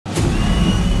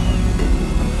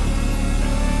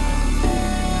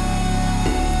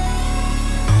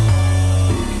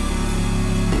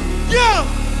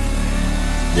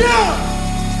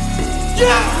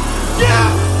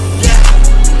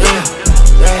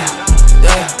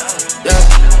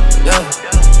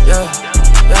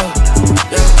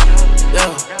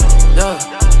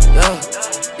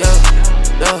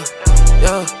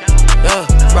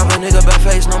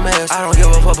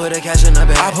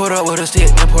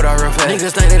put out real fast.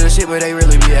 Niggas think they the shit, but they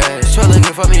really be ass. Try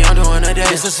looking for me, I'm doing a dash.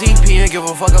 It's a CP and give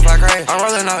a fuck if I crash. I'm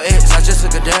rolling out X, I just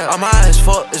took a dab. I'm high as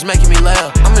fuck, it's making me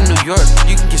laugh. I'm in New York,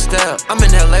 you can get stabbed. I'm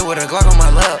in LA with a Glock on my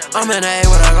lap. I'm in A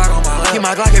with a Glock on my lap. Keep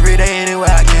my Glock every day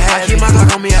anywhere I can have it. I keep my Glock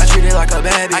on me, I treat it like a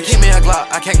bad bitch. I keep me a Glock,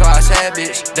 I can't go outside,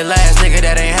 bitch. The last nigga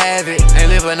that ain't have it,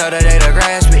 ain't live another day to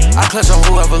grasp it. I clutch on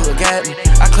whoever look at me.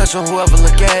 I clutch on whoever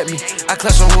look at me. I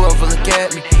clutch on whoever look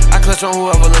at me. I clutch on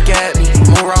whoever look at me.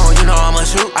 Move wrong, you know I'ma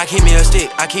shoot. I keep me a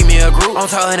stick, I keep me a group. I'm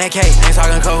talking that K, ain't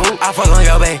talking Kahoot. I fuck on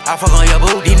your bae, I fuck on your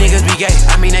boo. These niggas be gay,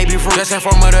 I mean they be fruit. Just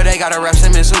inform mother, they got a rap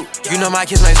Simmons suit. You know my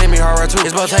kids may send me horror too.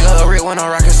 It's both take a rip when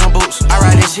I'm rocking some boots. I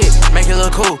ride this shit, make it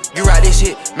look cool. You ride this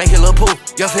shit, make it look poo.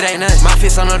 Your fit ain't nothing, my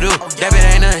fit's on the do. That bitch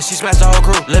ain't nothing, she smashed the whole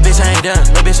crew. Lil' bitch I ain't done,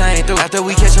 lil' bitch I ain't through. After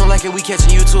we catch 'em like it, we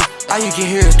catching you too. All you can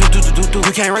hear is do do do do do.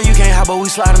 You can't run, you can't hop, but we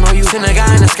sliding on you. Send a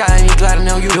guy in the sky and he gliding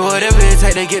on you. Do whatever it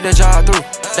take to get the job through.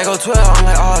 They go 12, I'm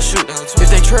like, oh shoot. If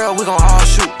they trail, we gon' all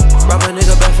shoot. Rob a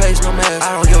nigga back face, no mask.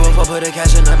 I don't give a fuck, put the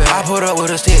cash in the bag. I put up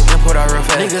with a stick and put out real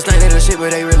fast. Niggas think they the shit,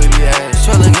 but they really be ass.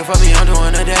 Try looking for me, I'm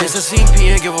doing a dash. It's a CP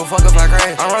and give a fuck if I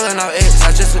crash. I'm rolling out X,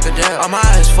 I just took a dab. I'm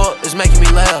high as fuck, it's making me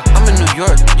laugh. I'm in New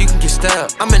York, you can get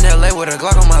stabbed. I'm in LA with a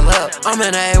Glock on my lap. I'm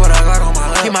in A with a Glock on my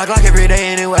lap. Keep my Glock every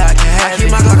day anywhere I can have it. I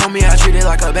keep my Glock on me, I treat it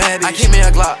like a bad bitch. I keep me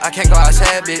a Glock, I can't go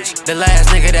outside, bitch. The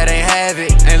last nigga that ain't have it,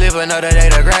 ain't live another day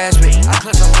to grasp it. I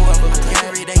clutch on whoever look at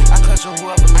every day. I clutch on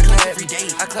whoever look at every day.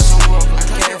 I clutch on whoever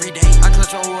look at every day. I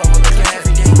clutch on whoever look at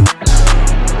every day.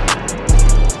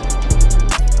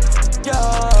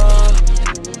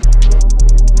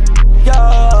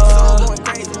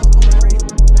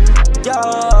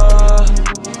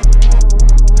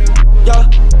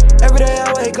 Every day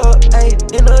I wake up, ayy,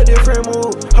 in a different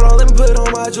mood. Hold on, let me put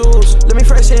on my jewels. Let me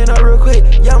freshen up real quick.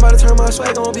 Yeah, I'm about to turn my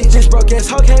swag on beat. This broke ass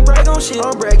hoe can't brag on shit.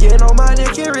 I'm bragging on my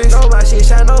neck and wrist. Know my shit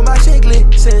shine, know my shit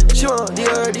glisten. She want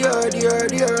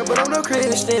Dior, but I'm no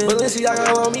Christian.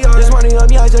 Balenciaga on me, all this money on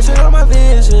me, I just turn on my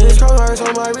vision. Strong hearts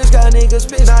on my wrist, got niggas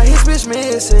pissed. Now his bitch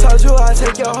missing. Told you I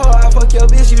take your hoe, I fuck your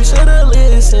bitch, you shoulda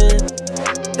listened.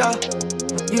 Yeah,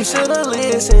 you shoulda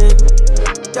listened.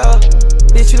 Yeah,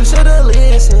 bitch, you shoulda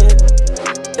listened.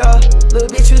 Yeah, little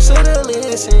bitch, you shoulda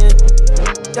listened.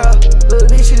 Yeah, little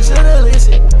bitch, you shoulda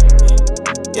listened.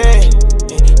 Yeah,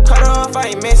 cut off,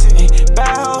 I ain't missing.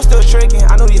 Bad hoes still tricking.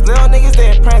 I know these little niggas,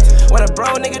 they apprentice. When a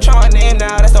bro nigga try my name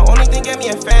now, that's the only thing get me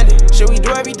offended. Shit we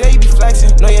do every day, you be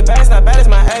flexing. Know your bad's not bad as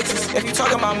my exes. If you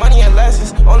talking about money and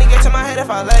lessons, only get to my head if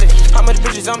I let it. How much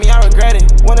bitches on me, I regret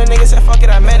it. When a nigga said fuck it,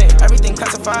 I meant it. Everything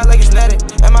classified like it's netted.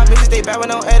 And my bitches, they bad with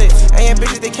no edits. And your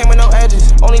bitches, they came with no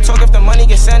edges. Only talk if the money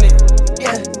gets sent it.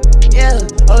 Yeah,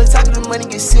 only talking the money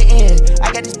get sent in.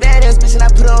 I got this badass bitch and I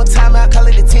put her on time and I call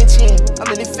it attention. I'm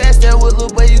in the fast there with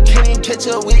little boy, you can't even catch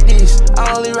up with this.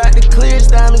 I only rock the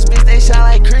clearest diamonds, bitch, they shine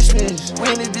like Christmas.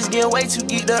 We in this bitch getting way too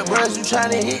geeked up, bros, you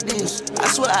tryna hit this.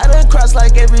 I swear I done crossed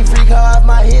like every freak hoe off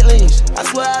my hit list. I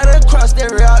swear I done crossed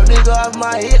every out nigga off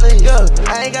my hit list. Yeah,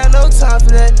 I ain't got no time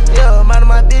for that. Yeah, I'm out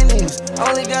of my business. I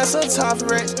only got some time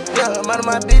for rest. Yeah, I'm out of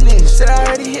my business. Said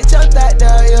I already hit your thought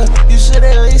down, yeah. You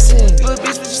shoulda listened. You a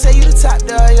bitch, but you say you the top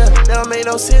dog, yeah. That don't make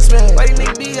no sense, man. Why you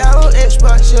niggas be out on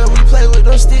Xbox, yeah? We play with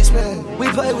those sticks, man. We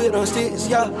play with those sticks,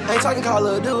 yeah. Ain't talking Call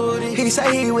of Duty. He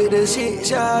say he with the shit,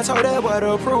 yeah. I told that boy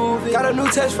to prove it. Got a new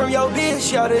text from your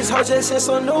bitch, yeah. This hoe just sent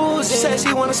some news. She said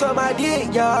she wanna suck my dick,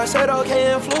 yeah. I said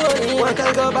okay, influence. One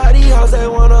thing about these hoes, they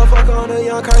wanna fuck on the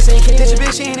young Carson King. This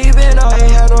bitch, she ain't even know.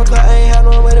 Ain't had no clout, ain't had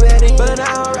no money back in. But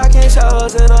now I'm rocking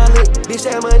shows and I'm lit. Bitch,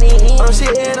 that money in. I'm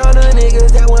shitting on the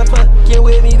niggas that want fucking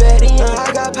with me back in.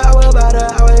 I got power by the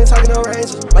hour, ain't talking no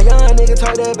ranges. My young nigga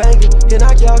talk that bangin'. He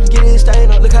knock you off, get his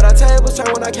stain up. Look how that tables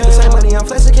turn when I came. The same money I'm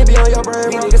flexing can be on your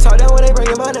brain. These niggas talk that when they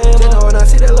bringin' my name. Just know when I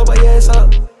see that little boy, yeah, it's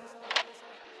up.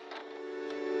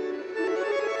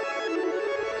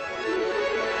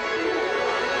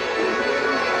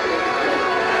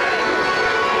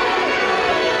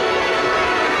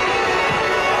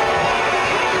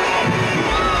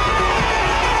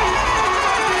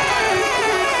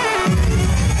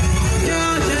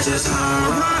 That's just how I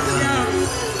rock, yeah.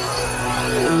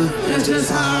 That's just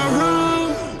how I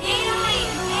roll.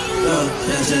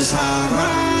 That's just how I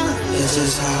rock. That's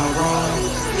just how I roll.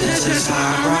 That's just how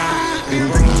I rock. And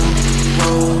roll,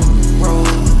 roll.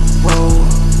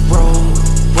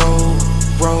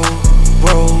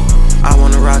 I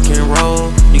wanna rock and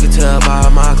roll. You can tell by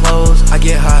my clothes. I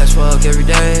get high as fuck every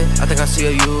day. I think I see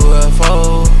a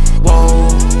UFO. Whoa.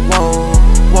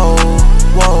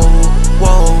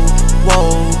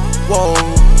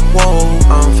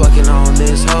 I'm fucking on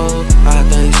this hoe. I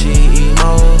think she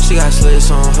emo. She got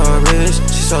slits on her wrist.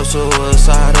 She so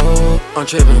suicidal. I'm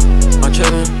trippin'.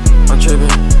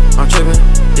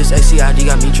 CID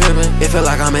got me trippin'. It feel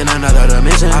like I'm in another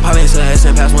dimension. I pop into S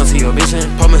and pass one to your bitchin'.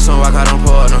 Pour me some rock, I don't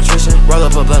pour nutrition. Roll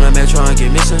up a blunt of metro and get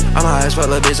missing. I'm high as fuck,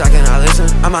 little bitch, I cannot listen.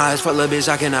 I'm high as fuck, little bitch,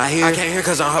 I cannot hear. I can't hear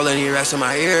cause I'm holding these racks in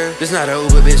my ear. This not a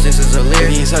Uber, bitch, this is a Lear.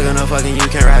 If you ain't suckin' no fucking, you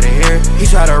can't ride in here. He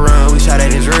try to run, we shot at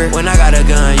his rear. When I got a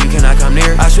gun, you cannot come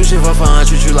near. I shoot shit for fun,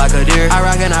 treat you like a deer. I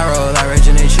rock and I roll, I rage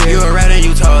and they cheer. You a rat and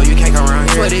you told, you can't come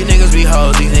around here. Swear these niggas be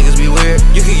hoes, these niggas be weird.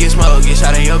 You can get smoked, get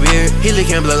shot in your beard. He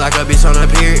licking blood like a bitch on a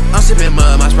pier. I'm sipping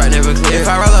mud, my Sprite never clear. If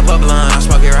I roll up a blunt, I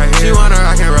smoke it right here. She wanna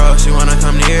rock and roll, she wanna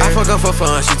come near. I fuck her for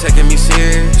fun, she taking me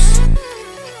serious.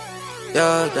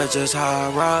 Yeah, that's just how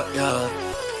I rock, yeah.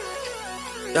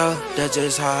 Yeah, that's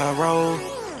just how I roll.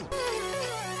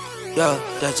 Yeah,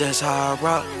 that's just how I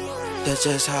rock. That's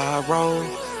just how I roll.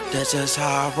 That's just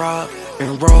how I rock.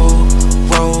 And roll,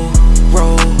 roll,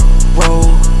 roll,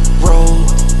 roll, roll,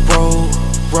 roll,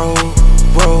 roll,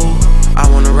 roll. I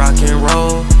wanna rock and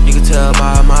roll. You can tell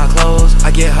by my clothes.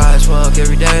 I get high as fuck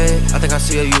every day. I think I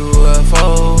see a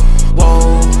UFO.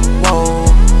 Whoa, whoa,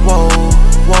 whoa,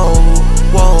 whoa,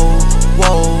 whoa,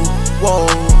 whoa, whoa,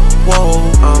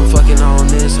 whoa. I'm fucking on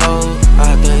this hoe.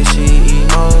 I think she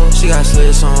emo. She got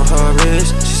slits on her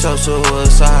wrist. She so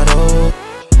suicidal.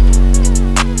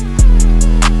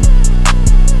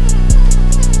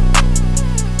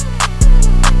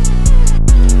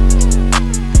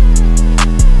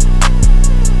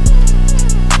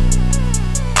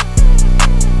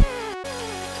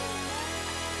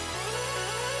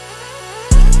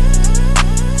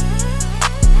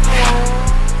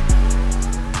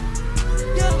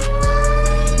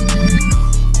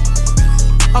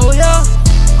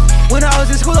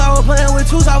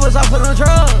 I was off on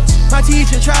drugs. My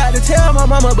teacher tried to tell my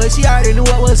mama, but she already knew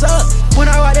what was up. When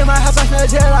I walked in my house, I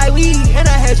smelled just like weed, and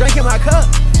I had drink in my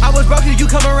cup. I was broke, you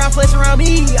come around flex around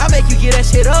me. I make you get that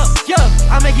shit up, yeah.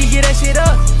 I make you get that shit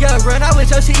up, yeah. Run out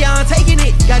with your shit, yeah, I'm taking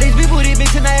it. Got these people, this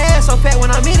bitch in the ass so fat when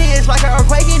I'm in it, it's like an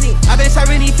earthquake in it. I been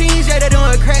serving these fiends, yeah, they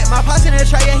doing crack. My pops in the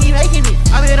tray, yeah, he making it.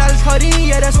 I been all this codeine,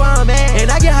 yeah, that's why I'm mad.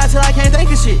 And I get high till I can't think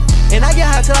of shit. And I get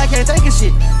high till I can't think of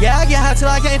shit. Yeah, I get high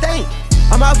till I can't think.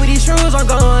 I'm off with these shrooms, I'm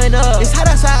going up. It's hot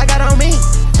outside, I got on me.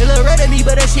 It look red at me,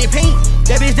 but that shit pink.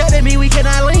 That bitch dead at me, we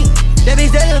cannot link. That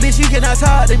bitch dead, bitch, you cannot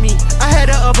talk to me. I had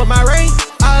to up on my rate.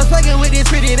 I was fucking with this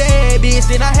pretty bad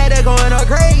bitch, then I had to go in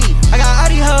upgrade. I got all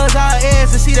these hoes all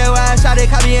ass to see that why I shot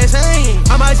it, caught me insane.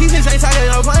 All my Jesus ain't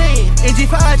talking no plane. In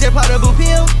G5, just plot a blue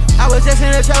pill. I was just in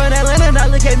a show in Atlanta, now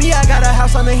look at me, I got a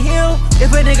house on the hill.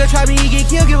 If a nigga try me, he get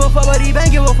killed, give a fuck what he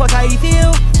bang, give a fuck how he feel.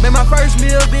 Man, my first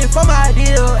meal been for my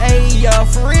deal, ayy, yo,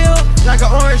 for real. Like an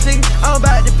orange thing, I'm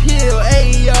about to peel,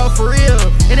 ayy, yo, for real.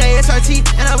 In a SRT,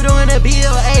 and I'm doing a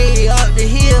bill, ayy, up the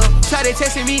hill. Shawty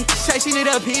texting me, say she need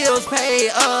a pills,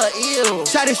 pay, ill.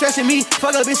 Shawty stressing me,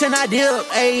 fuck a bitch and I dip,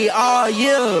 ayy, all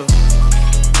year.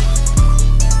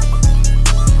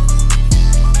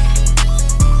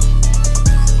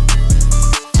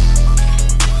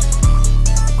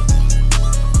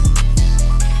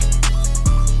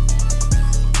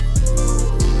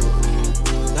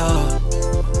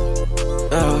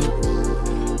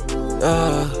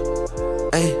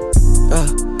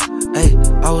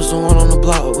 I was the one on the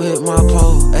block with my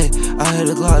pole, I had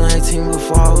a Glock 19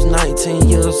 before I was 19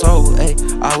 years old,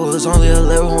 I was only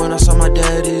 11 when I saw my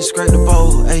daddy scrape the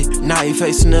bowl, now he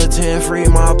facing a 10, free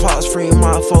my pops, free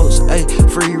my folks,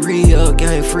 free re-up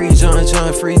game, free John,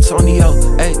 free Tonyo,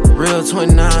 real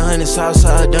 2900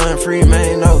 Southside done, free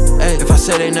man, no, if I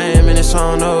say their name in this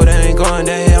song, no, they ain't going,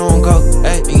 they don't go,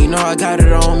 and you know I got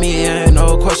it on me, ain't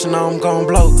no question, I'm gon'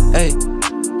 blow,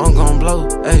 I'm gon' blow,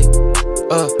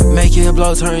 make it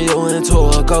blow, turn you into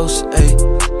a ghost,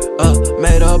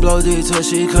 made her blow D till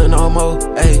she couldn't no more,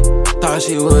 thought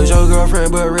she was your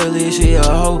girlfriend, but really she a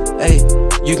hoe,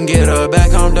 you can get her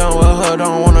back, I'm done with her,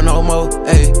 don't wanna no more,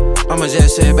 I'ma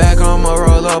just sit back, I'ma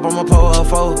roll up, I'ma pull her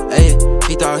foe,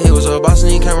 he thought he was a boss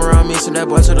and he came around me, sent that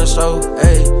boy to the stove,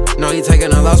 no, he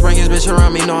taking a loss, bring his bitch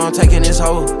around me, no, I'm taking his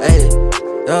hoe,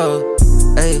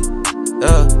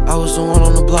 I was the one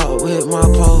on the block with my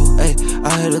pole, I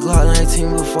had a Glock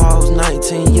 19 before I was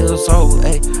 19 years old,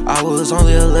 I was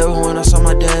only 11 when I saw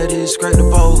my daddy scrape the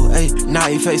bowl, now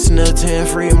he facing a 10,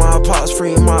 free my pops,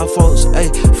 free my folks,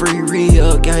 free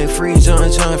re-up game, free John,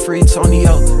 free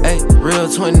Tonyo, real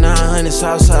 2900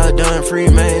 Southside done, free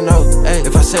man, no,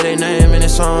 if I say their name in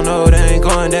this song, no, they ain't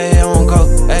going, they don't go,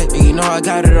 and you know I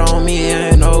got it on me,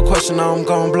 ain't no question, I'm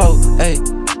gon' blow,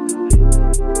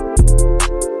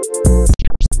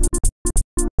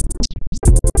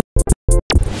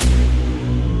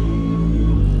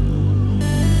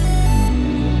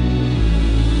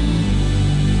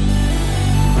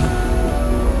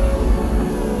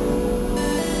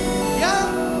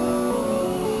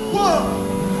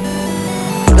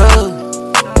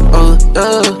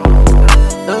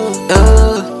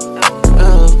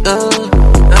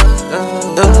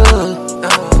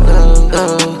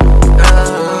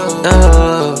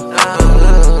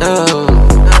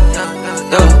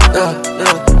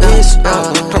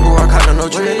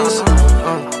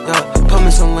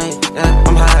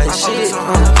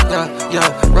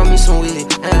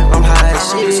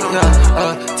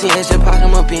 10 just pop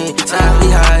him up in. We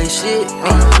high as shit.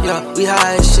 Yeah, we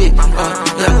high as shit.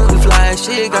 Yeah, we fly as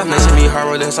shit. Got messing me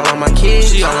hard, that's all on my kids.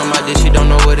 She all on my dick, she don't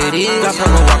know what it is. Got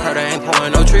purple walk her, ain't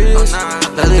pouring no trees.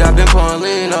 Lately I been pouring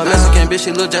lean up. Mexican bitch,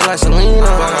 she look just like Selena.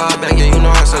 But all back, yeah, you know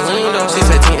I'm Selena. She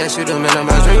said 10 you the man of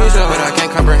my dreams, but I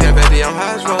can't comprehend, baby, I'm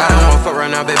high as fuck. I don't wanna fuck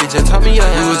right now, baby, just tell me, yeah.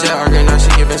 We was just arguing, now she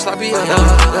giving sloppy,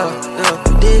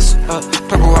 this,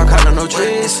 purple walk out, no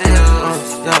trees.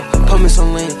 Put me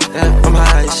some lean, I'm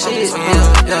high as shit.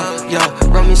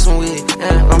 Roll me some weed,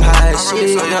 I'm high as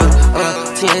shit.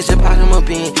 10 just pop him up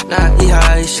in, nah, he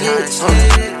high as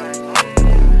shit.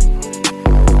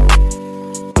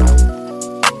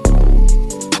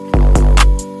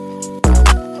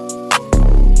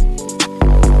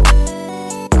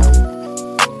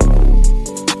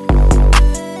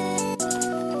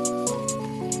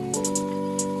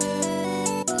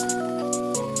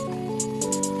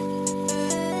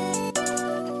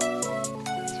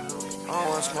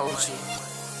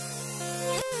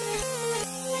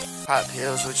 Pop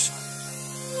pills with you.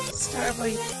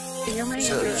 Starboy, you're my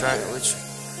Chill the drink with you.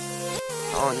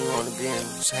 I don't even wanna be in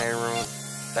the same room.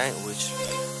 Think with you.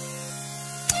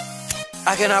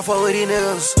 I cannot fuck with these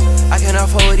niggas. I cannot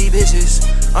fuck with these bitches.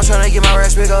 I'm tryna get my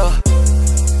racks big up.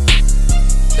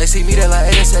 They see me, they like,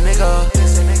 hey, that's that nigga.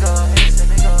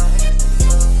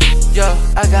 Yo,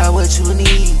 I got what you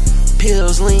need.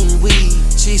 Pills, lean, weed.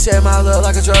 She said my look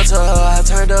like a drug to her, I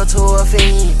turned up to a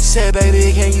fiend. She said,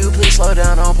 baby, can you please slow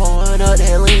down, I'm pouring up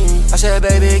that lean. I said,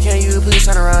 baby, can you please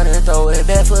turn around and throw it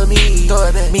back for me. Throw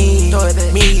it back, me, throw it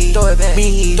back, me, throw it back,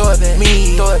 me, throw it back,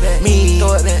 me, throw it back, me,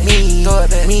 throw it back, me, throw it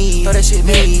back, me, throw that shit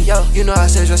back. Yo, you know I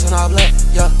stay dressed in all black.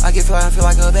 Yo, I get fly and feel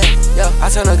like a bat. Yo, I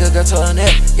turn a good girl to a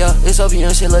net. Yo, it's over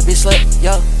and shit, little bitch slut.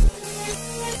 Yo.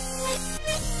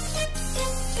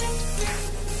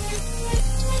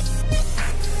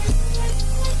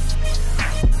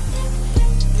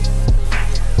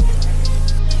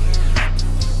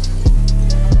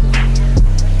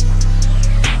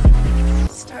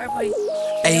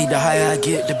 Ayy, the higher I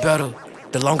get, the better.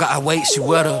 The longer I wait, she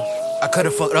wetter. I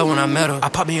could've fucked up when I met her. I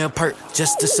popped me a perk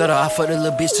just to settle. I fucked a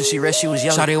little bitch till she rest, she was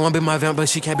yellow. Shawty wanna be my vamp, but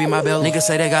she can't be my belle. Niggas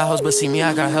say they got hoes, but see me,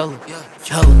 I got hella.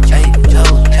 Hella, ayy,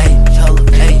 hella, ayy, hella,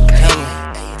 ayy,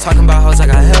 hella. Talking about hoes, I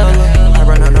got hella. I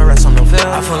run out no rest on no fail.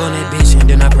 I fuck on that bitch and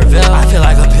then I prevail. I feel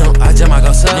like a pimp, I just might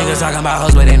go sell. Niggas talking about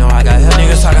hoes, but they know I got hella.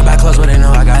 Niggas talking about clothes, but they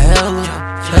know I got hella.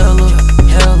 Hella,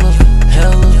 hella,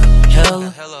 hella,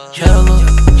 hella, hella,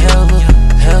 hella,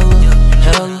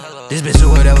 hella. This bitch do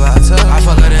whatever I tell her. I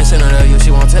fuck her then send her to you,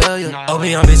 she won't tell you. OB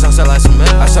on bitch, I'm sell like some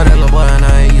mail. I saw that little boy and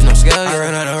I ain't use no scale. I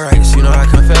ran out of rights, you know I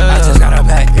can't fail. I just got her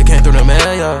back, it came through the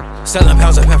mail, yo. Selling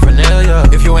pounds of paraphernalia.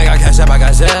 If you ain't got cash up, I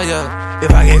got Zelle, yo.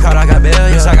 If I get caught, I got bail,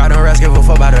 yo. Bitch, I got no rest, give a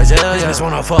fuck about the jail, yo. Bitch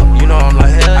wanna fuck, you know I'm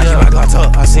like hell, yo. I keep my Glock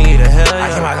tucked, I seen you to hell, yo. I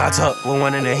keep my Glock tucked with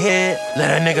one in the head.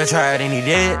 Let a nigga try it and he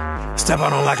dead. Step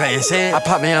on him like I ain't said. I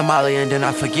pop me a Molly and then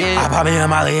I forget. I pop me a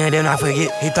Molly and then I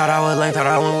forget. He thought I was lame, thought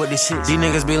I went with this shit. These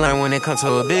niggas be lame when they come to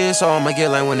a bitch, so I'ma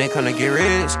get lame when they come to get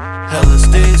rich. Hella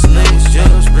sticks, links,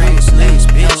 just bricks, links,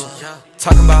 bitch.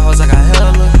 Talking about hoes, I got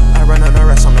hella. I run out no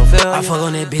rest on no fail. I fuck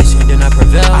on that bitch and then I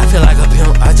prevail. I feel like a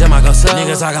pimp, I just might go sell.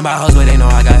 Niggas talking about hoes, but they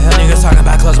know I got hella. Niggas talking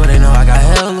about clothes, but they know I got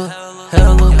hella.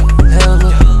 Hella,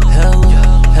 hella, hella,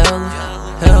 hella,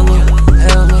 hella,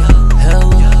 hella,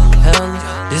 hella, hella.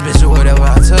 This bitch do whatever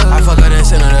I tell her. I fuck her then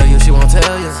send her to you, she won't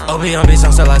tell you. OB on bitch,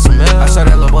 I'm sell like some mail. I saw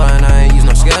that little boy and I ain't use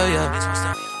no scale,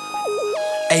 yeah.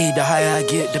 Ayy, the higher I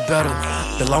get, the better.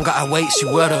 The longer I wait, she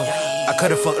wetter. I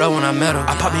could've fucked up when I met her.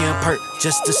 I popped me a perk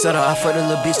just to settle. I fucked a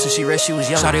little bitch till she rest, she was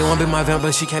young. Shawty wanna be my vamp,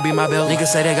 but she can't be my belle. Niggas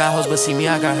say they got hoes, but see me,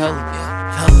 I got hella.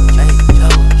 Hella, ayy,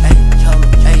 hella, ayy, hella,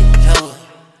 ayy, hella,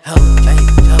 hella, ayy,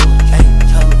 hella,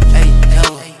 ayy, hella, ayy,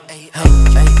 hella, hella, ayy, hella, ayy, hella, ayy, hella, hella, ayy, hella,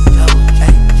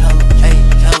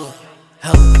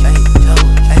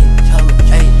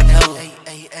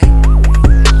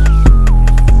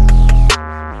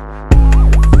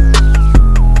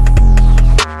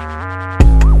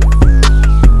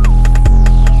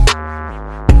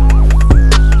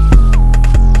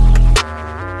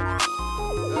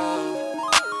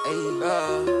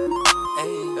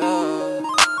 ayy, hella,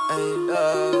 ayy,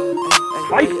 hella,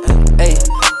 ayy, ayy.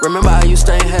 Remember I used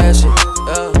to ain't had shit.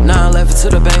 Now I left it to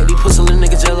the bank, these pussy little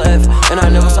niggas just laughing. And I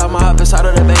never saw my opposite side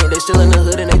of the bank, they still in the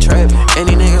hood and they trapping. And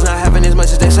these niggas not having as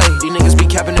much as they say, these niggas be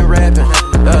capping and rapping.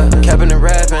 Capping and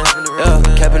rapping,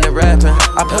 capping and rapping.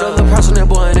 I put a little price on that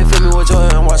boy and they fill me with joy,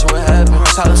 I'm watching what happen.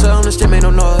 Silence on the stick, make no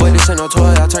noise, boy this ain't no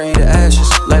toy, I'll turn you to ashes.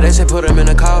 Like they say put him in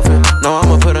a coffin, no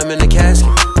I'ma put him in the casket.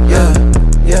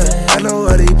 Yeah, I know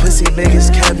all these pussy niggas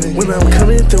capping. When When I'm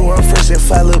coming through, I'm fresh and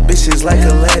follow bitches like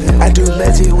Aladdin. I do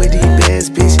magic with these bands,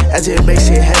 bitch. I just make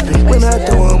shit happen. When I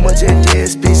throw them on just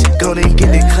dance, bitch. Go and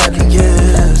get the clapping,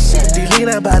 yeah. These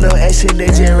niggas not about no action, they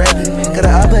just rapping. Got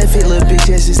an all-black fit little bitch,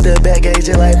 yeah, she still back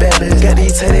aging like Batman. Got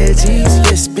these tight ass G's,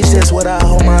 yes, bitch, that's what I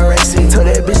hold my racks in.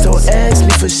 Told that bitch don't ask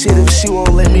me for shit if she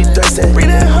won't let me thrust that. Bring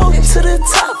that hoe to the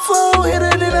top floor, hit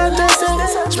her, then I dance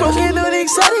that. Smoking on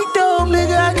exotic dome,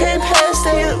 nigga, I can't pass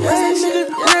that.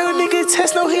 Real nigga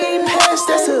test, no, he ain't past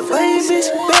that. Lame bitch,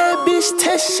 bad bitch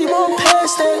test, she won't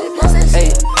pass that.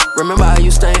 Hey, remember I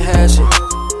used to ain't had shit.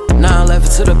 Now I'm laughing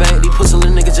to the bank, these pussy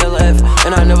little niggas just laughing.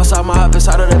 And I never saw my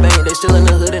opposite side of the bank, they still in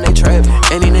the hood and they trapping.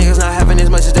 And these niggas not having as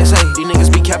much as they say, these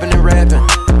niggas be capping and rapping.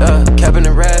 Capping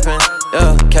and rapping,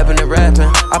 capping and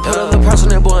rapping. I put a little price on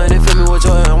that boy and they fill me with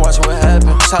joy, I'm watching what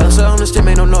happen. Silence on the stick,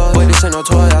 make no noise, boy this ain't no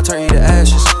toy, I'll turn you to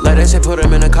ashes. Like they say put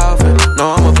him in a coffin,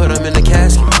 no I'ma put him in the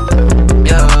casket.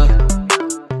 Yeah.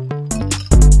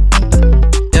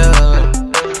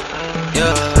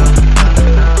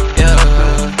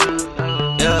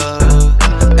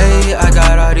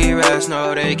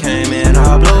 No, they came in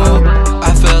all blue.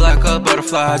 I feel like a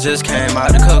butterfly just came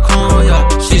out the cocoon, yeah.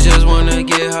 She just wanna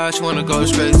get high, she wanna go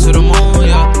straight to the moon,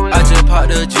 yeah. I just popped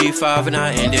the G5 and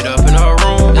I ended up in her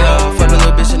room, yeah. Fuck the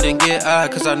little bitch and then get high,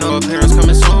 cause I know her parents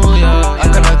coming soon, yeah. I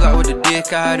got a Glock with the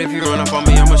dick out, if you run up on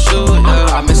me, I'ma shoot,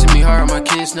 yeah. I missing me hard, my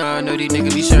kids now, I know these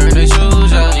niggas be sharing their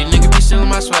shoes, yeah. These niggas be stealing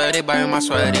my swag, they buying my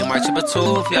swag, they might chip a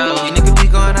tooth, yeah. These niggas be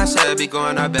going outside, be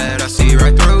going out bad, I see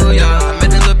right through, yeah. I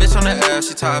met that little bitch on the air,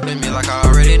 she topping me like I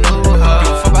already knew her.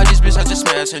 Give a fuck about this bitch, I just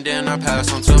smash and then I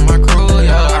pass on to my crew,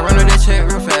 yeah. I run on that check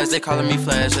real fast, they calling me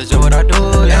Flash, that's just what I do,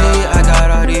 yeah. Hey, I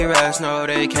got all these rats, no,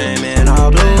 they came in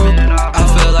all blue. I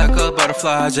feel like a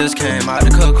butterfly just came out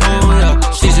the cocoon, yeah.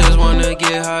 She just wanna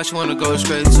get high, she wanna go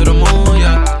straight to the moon,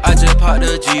 yeah. I just popped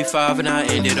the G5 and I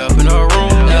ended up in her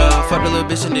room, yeah. Fuck the little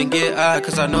bitch and then get high,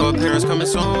 cause I know her parents coming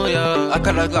soon, yeah. I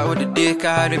got a Glock with the dick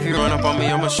out, if you run up on me,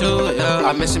 I'ma shoot, yeah.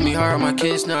 I missing me hard, my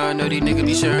kids now, I know these niggas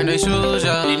be sharing their shoes,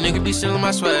 yeah. These niggas be stealing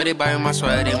my swag, they buying my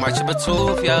swag, they might chip a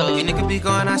tooth, yeah. These niggas be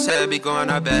going outside, be going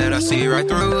out bad, I see right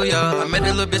through, yeah. I met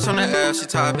that little bitch on the air, she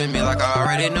topping me like I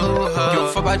already knew her. Give a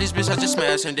fuck about this bitch, I just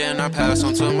smash and then I pass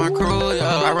on to my crew,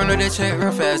 yeah. I run on that check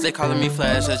real fast, they calling me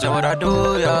Flash, that's just what I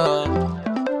do, yeah.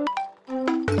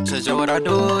 That's just what I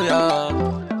do,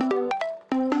 yeah.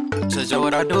 That's just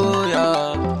what I do,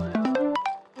 yeah.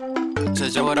 That's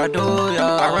just what I do,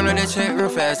 yeah. I run on that check real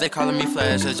fast, they calling me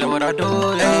Flash, that's just what I do,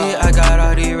 yeah. Hey, I got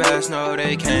all these rats, no,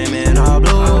 they came in all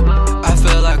blue. I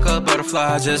feel like a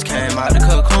butterfly just came out the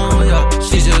cocoon, yeah.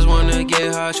 She just wanna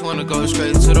get high, she wanna go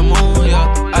straight to the moon,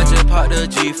 yeah. I just popped the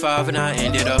G5 and I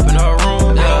ended up in her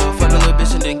room, yeah. Fuck the little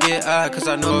bitch and then get high, cause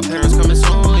I know her parents coming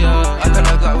soon, yeah. I got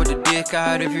a Glock with the dick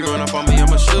out, if you run up on me,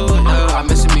 I'ma shoot, yeah. I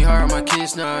missing me hard, my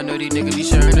kids now, I know these niggas be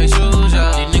sharing their shoes,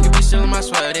 yeah. These niggas be stealing my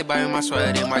swag, they buying my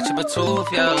swag, they might chip a tooth,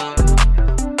 yeah.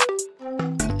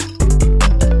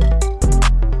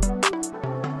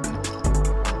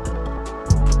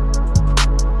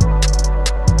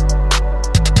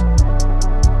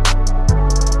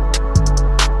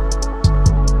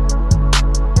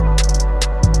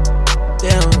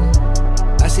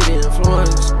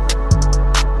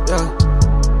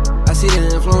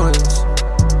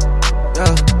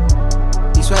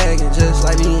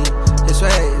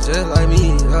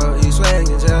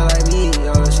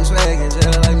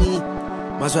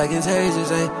 My swag contagious,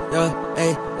 ayy, yo,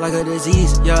 ayy, like a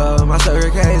disease, yo. My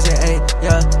swagger crazy, ayy,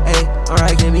 yo, ayy, I'm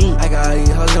rockin' me. I got all these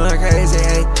hoes going crazy,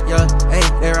 ayy, yo,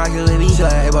 ayy, they rockin' with me. She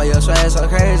like, ayy, boy, your swag so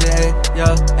crazy, ayy, yo,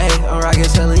 ayy, I'm rockin'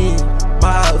 Celine.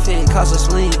 My outfit cost a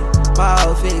sling, my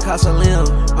outfit cost a limb.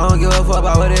 I don't give a fuck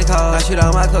about what it cost. I shoot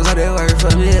all my clothes, so they work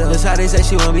for me. That's how they say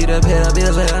she want me to pay the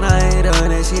bills, but I ain't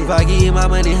doing that shit. If I give you my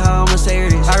money, how I'ma stay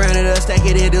rich? I run it up, stack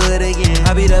it, and do it again.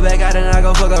 I beat the back out and I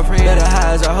go fuck a friend. Better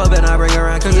highs, I hope and I bring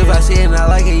around. Cause if I see it and I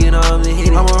like it, you know I'm the hit.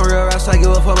 I'm on real rap, so I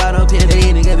give a fuck about no pin.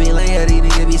 These niggas be lame, yeah, these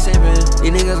niggas be simping. These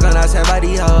niggas gonna outside by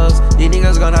these hoes. These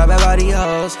niggas gonna bad by these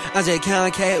hoes. I just count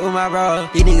cake with my bro.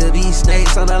 These niggas be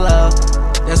snakes on the low.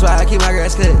 That's why I keep my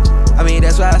grass cut. I mean,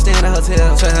 that's why I stay in the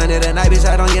hotel. 200 a night, bitch,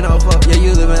 I don't get no fuck. Yeah,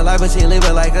 you living life, but she ain't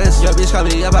living like us. Your bitch call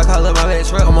me up, I call up my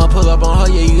best truck. I'ma pull up on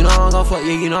her, yeah, you know I'm gon' fuck.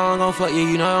 Yeah, you know I'm gon' fuck. Yeah,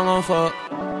 you know I'm gon' fuck.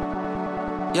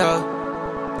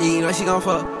 Yeah, you know she gon'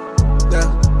 fuck. Yeah,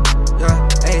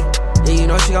 hey, yeah, you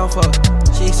know she gon' fuck.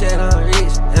 She said I'm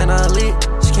rich and I'm lit.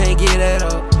 She can't get that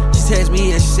up. She text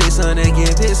me and she said something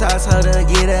again. Bitch, I told her to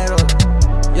get that up.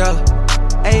 Yeah,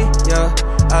 hey, yeah.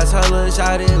 I told her,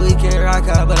 shawty, we can rock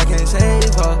out, but I can't save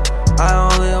her.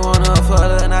 I only want her for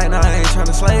the night, now I ain't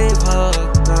tryna slave her.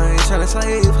 No, I ain't tryna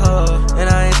slave her, and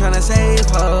I ain't tryna save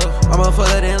her. I'ma fuck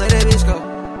her then let that bitch go.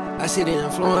 I see the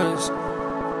influence.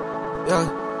 Yeah,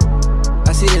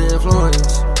 I see the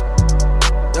influence.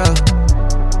 Yeah,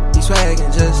 he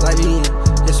swaggin' just like me.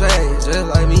 He swaggin' just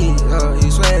like me. He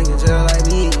swaggin' just like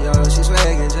me. She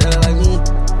swaggin' just like me.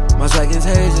 My swag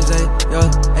contagious,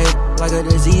 like a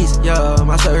disease,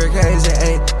 my swag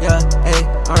crazy,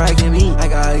 I'm rockin' me. I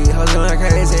got these hoes going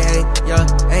crazy,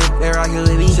 they rockin'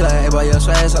 with me. She like, boy, your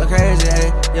swag so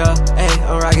crazy,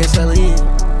 I'm rockin' Celine.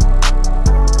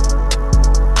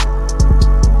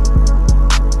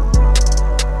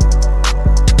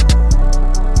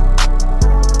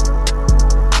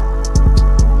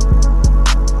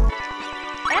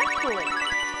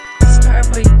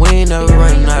 We ain't never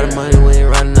running out of money, we ain't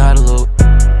running out of loot.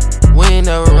 We ain't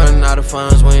never running out of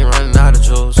funds, we ain't running out of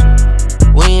jewels.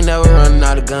 We ain't never running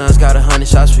out of guns, got 100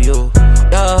 shots for you.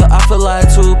 Yeah, I feel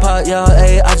like Tupac,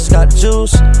 I just got the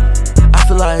juice. I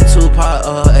feel like Tupac,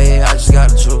 I just got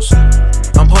the juice.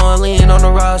 I'm pouring lean on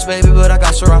the rocks, baby, but I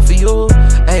got Ciroc for you.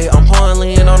 I'm pouring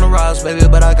lean on the rocks, baby,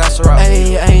 but I got Ciroc for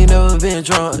you. I ain't never been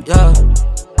drunk,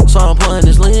 so I'm pulling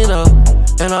this lean up,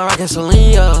 and I'm rockin'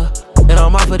 Celine, and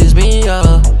I'm off of this bean,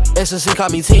 ecstasy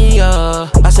caught me teen,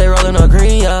 I say rollin' up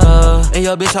green, and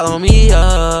your bitch all on me,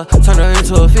 turn her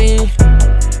into a fiend.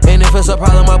 And if it's a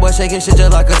problem, my boy shaking shit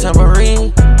just like a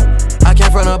tambourine. I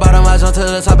came from the bottom, I jumped to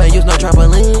the top, ain't use no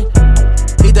trampoline.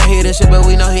 He think he this shit, but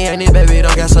we know he ain't it, baby,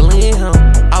 don't gasoline him.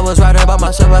 I was riding by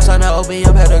myself, I signed that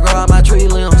OBM, had to grow out my tree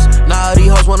limbs. Now all these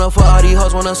hoes wanna fuck, all these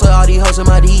hoes wanna suck, all these hoes in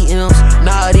my DMs.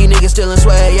 Now all these niggas still in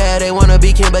swag, they wanna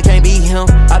be Kim, but can't beat him.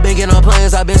 I been getting on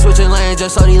planes, I been switching lanes,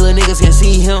 just so these little niggas can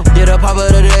see him. Did a pop of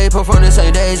the day, perform the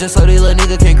same day, just so these little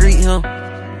niggas can greet him.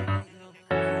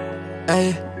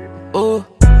 Ooh,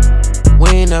 we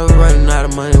ain't never running out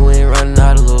of money, we ain't running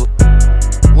out of loot.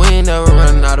 We ain't never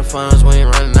running out of funds, we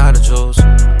ain't running out of jewels.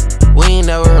 We ain't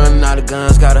never running out of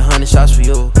guns, got 100 shots for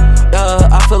you.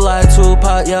 I feel like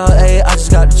Tupac, I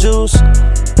just got the juice.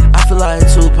 I feel like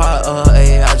Tupac,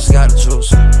 I just got the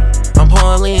juice. I'm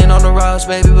pouring lean on the rocks,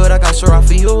 baby, but I got Ciroc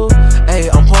for you.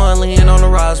 I'm pouring lean on the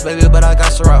rocks, baby, but I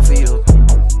got Ciroc for you.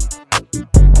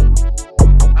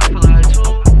 I feel like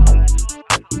Tupac.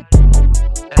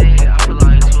 I feel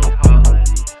like Tupac.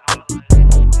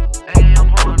 I'm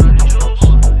pouring on the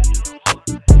juice.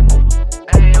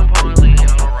 I'm pouring lean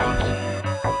on the rocks.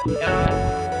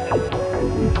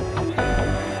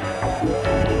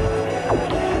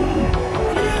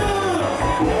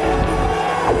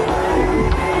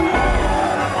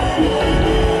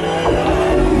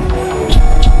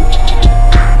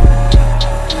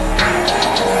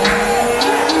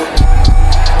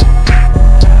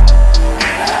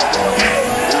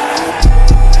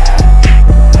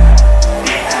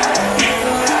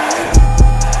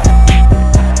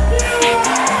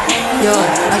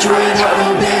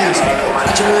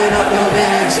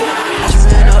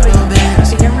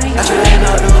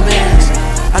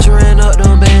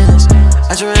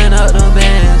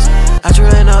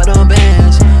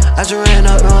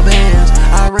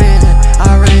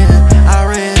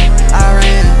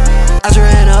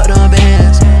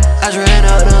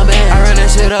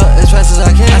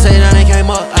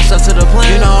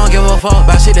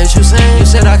 Shit that you saying, you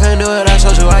said I couldn't do it, I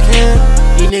showed you I can.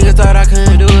 These niggas thought I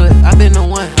couldn't do it, I been the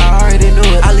one, I already knew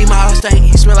it. I leave my house stank,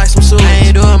 he smell like some sewage. I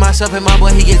ain't doing myself and my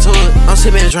boy, he get to it. I'm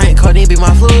sipping drink, codeine be my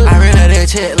fluid. I ran out that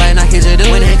check like Nike just do it.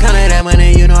 When it come to that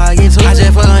money, you know I get to it. I just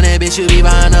fuck on that bitch, you be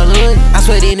behind the Louis. I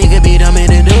swear these niggas be dumb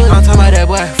and they do it. I'm talking about that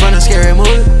boy from a scary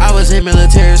movie. I was in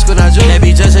military school, not Jew. They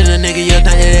be judging the nigga, you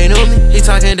think that they knew me. He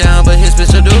talking down, but his bitch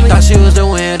will do me. Thought she was the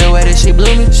wind, the way that she blew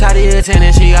me. Shotty a 10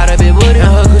 and she got a big booty. And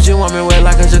her coochie woman wet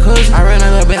like a jacuzzi. I ran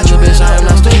out of bitch, I am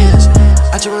not staying.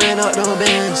 I just ran up them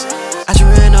bands. I just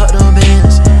ran up them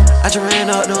bands. I just ran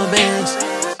up them bands.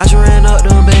 I just ran up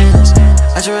them bands.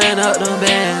 I just ran up them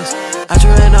bands. I just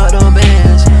ran up them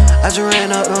bands. I just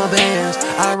ran up them bands.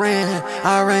 I ran.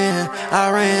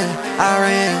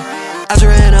 I just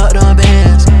ran up them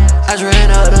bands. I just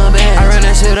ran up them bands. I ran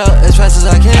that shit up as fast as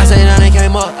I can. I say now they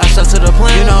came up, I stuck to the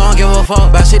plan. You know I don't give a fuck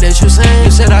about shit that you saying.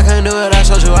 You said I couldn't do it, I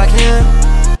showed you I can.